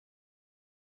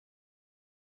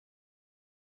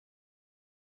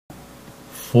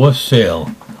For sale,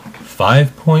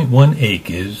 5.1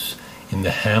 acres in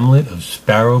the hamlet of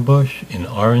Sparrowbush in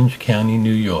Orange County,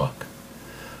 New York.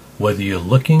 Whether you're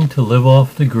looking to live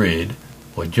off the grid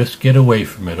or just get away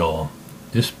from it all,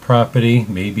 this property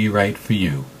may be right for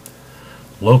you.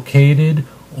 Located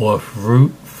off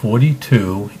Route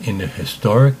 42 in the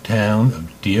historic town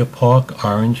of Deerpark,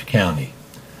 Orange County.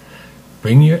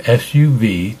 Bring your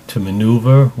SUV to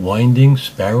maneuver winding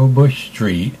Sparrowbush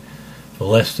Street for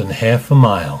less than half a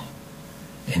mile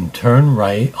and turn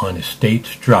right on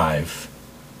Estates Drive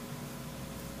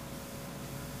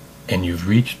and you've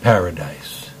reached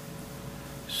paradise.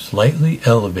 Slightly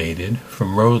elevated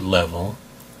from road level,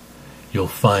 you'll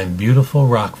find beautiful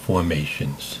rock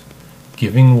formations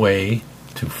giving way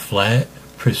to flat,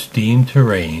 pristine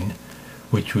terrain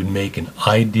which would make an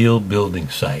ideal building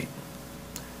site.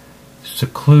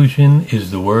 Seclusion is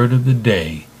the word of the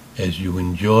day as you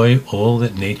enjoy all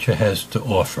that nature has to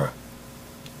offer.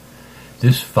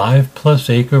 This 5+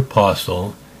 acre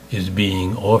parcel is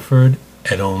being offered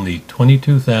at only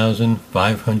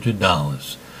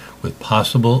 $22,500 with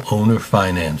possible owner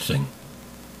financing.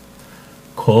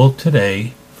 Call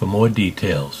today for more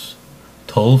details.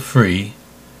 Toll free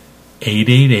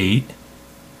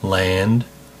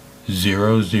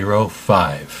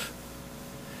 888-LAND-005.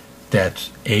 That's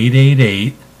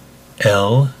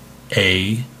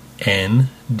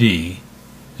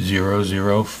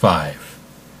 888-LAND-005.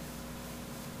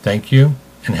 Thank you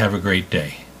and have a great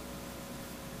day.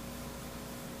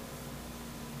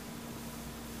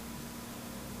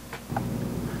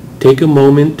 Take a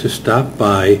moment to stop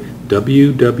by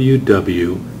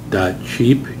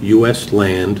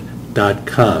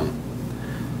www.cheapusland.com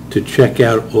to check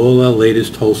out all our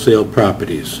latest wholesale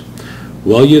properties.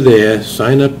 While you're there,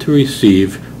 sign up to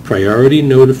receive priority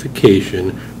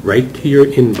notification right to your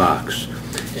inbox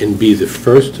and be the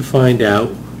first to find out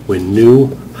when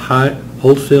new hot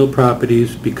wholesale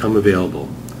properties become available.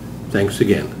 Thanks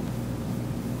again.